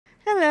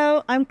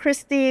Hello, I'm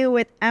Christy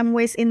with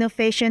Amway's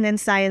Innovation and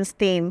Science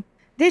team.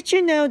 Did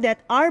you know that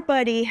our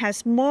body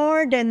has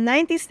more than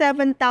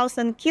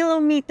 97,000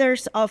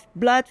 kilometers of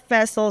blood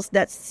vessels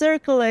that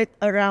circulate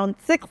around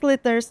 6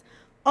 liters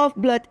of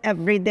blood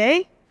every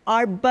day?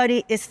 Our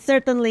body is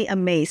certainly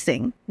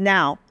amazing.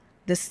 Now,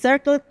 the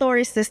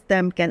circulatory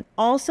system can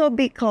also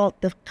be called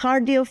the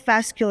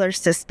cardiovascular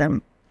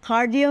system.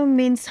 Cardio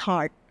means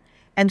heart,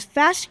 and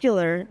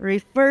vascular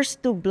refers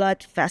to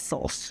blood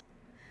vessels.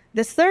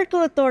 The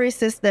circulatory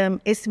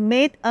system is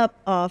made up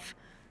of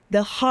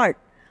the heart,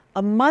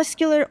 a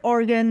muscular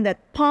organ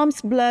that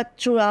pumps blood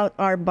throughout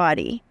our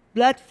body.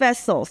 Blood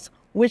vessels,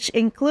 which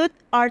include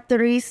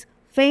arteries,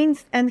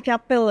 veins, and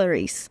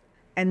capillaries.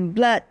 And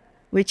blood,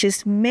 which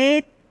is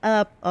made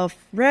up of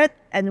red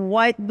and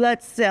white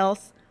blood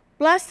cells,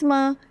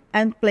 plasma,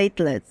 and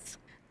platelets.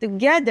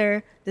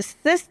 Together, the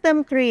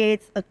system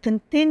creates a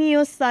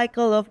continuous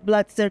cycle of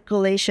blood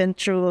circulation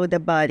through the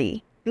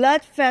body.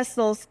 Blood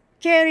vessels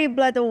carry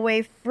blood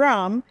away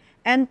from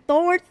and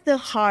towards the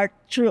heart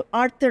through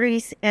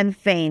arteries and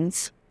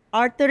veins.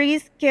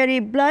 Arteries carry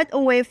blood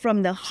away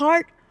from the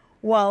heart,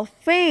 while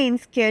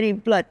veins carry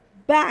blood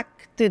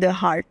back to the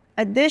heart.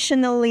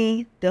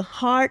 Additionally, the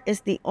heart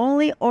is the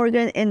only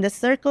organ in the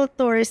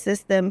circulatory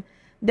system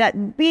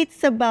that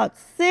beats about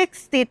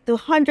 60 to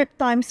 100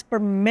 times per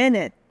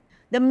minute.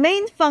 The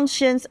main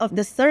functions of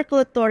the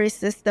circulatory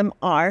system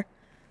are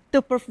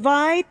to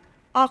provide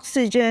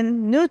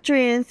oxygen,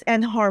 nutrients,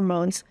 and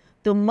hormones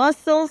to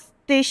muscles,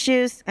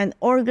 tissues, and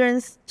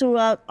organs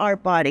throughout our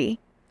body,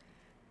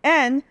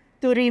 and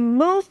to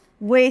remove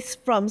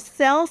waste from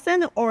cells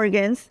and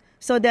organs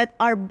so that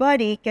our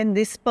body can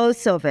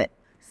dispose of it.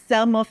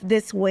 Some of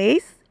this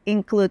waste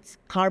includes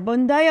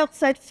carbon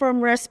dioxide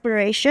from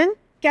respiration,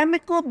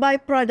 chemical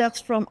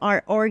byproducts from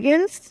our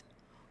organs,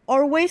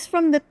 or waste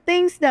from the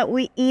things that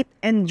we eat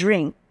and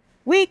drink.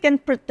 We can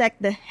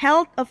protect the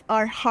health of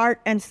our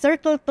heart and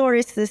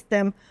circulatory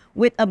system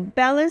with a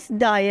balanced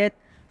diet,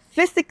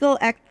 physical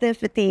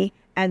activity,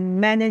 and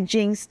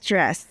managing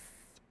stress.